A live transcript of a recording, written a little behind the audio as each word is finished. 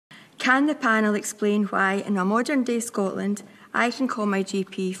Can the panel explain why, in a modern-day Scotland, I can call my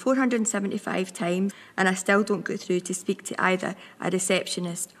GP 475 times and I still don't get through to speak to either a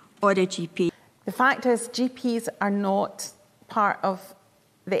receptionist or a GP? The fact is, GPs are not part of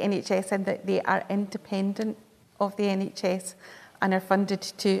the NHS and that they are independent of the NHS and are funded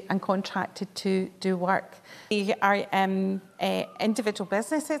to and contracted to do work. They are individual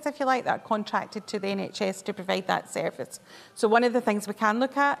businesses, if you like, that are contracted to the NHS to provide that service. So one of the things we can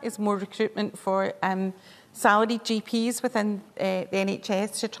look at is more recruitment for salaried GPs within the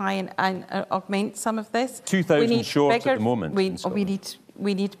NHS to try and augment some of this. 2,000 short at the moment.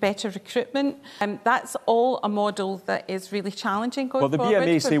 We need better recruitment. That's all a model that is really challenging going forward. Well, the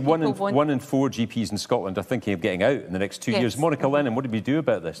BMA say one in 4 GPs in Scotland are thinking of getting out in the next 2 years. Monica Lennon, what do we do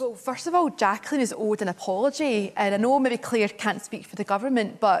about this? Well, first of all, Jacqueline is owed an apology. And I know maybe Claire can't speak for the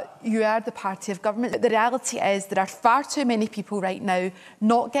government, but you are the party of government. The reality is there are far too many people right now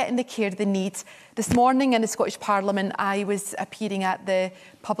not getting the care they need. This morning in the Scottish Parliament, I was appearing at the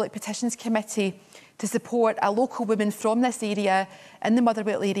Public Petitions Committee to support a local woman from this area, in the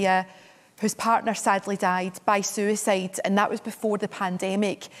Motherwell area, whose partner sadly died by suicide, and that was before the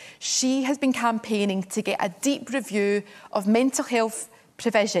pandemic. She has been campaigning to get a deep review of mental health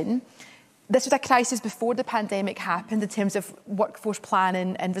provision. This was a crisis before the pandemic happened in terms of workforce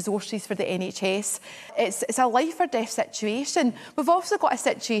planning and resources for the NHS. It's a life or death situation. We've also got a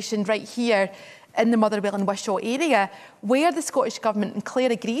situation right here in the Motherwell and Wishaw area, where the Scottish Government, and Claire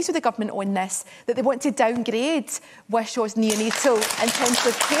agrees with the Government on this, that they want to downgrade Wishaw's neonatal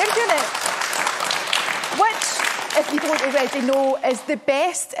intensive care unit, which, if you don't already know, is the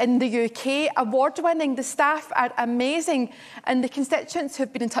best in the UK, award-winning. The staff are amazing, and the constituents who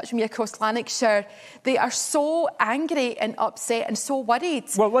have been in touch with me across Lanarkshire, they are so angry and upset and so worried.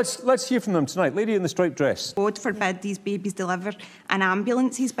 Well, let's hear from them tonight. Lady in the striped dress. God forbid these babies deliver in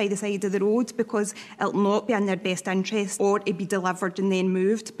ambulances by the side of the road, because it'll not be in their best interest, or to be delivered and then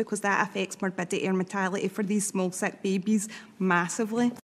moved, because that affects morbidity or mortality for these small sick babies massively.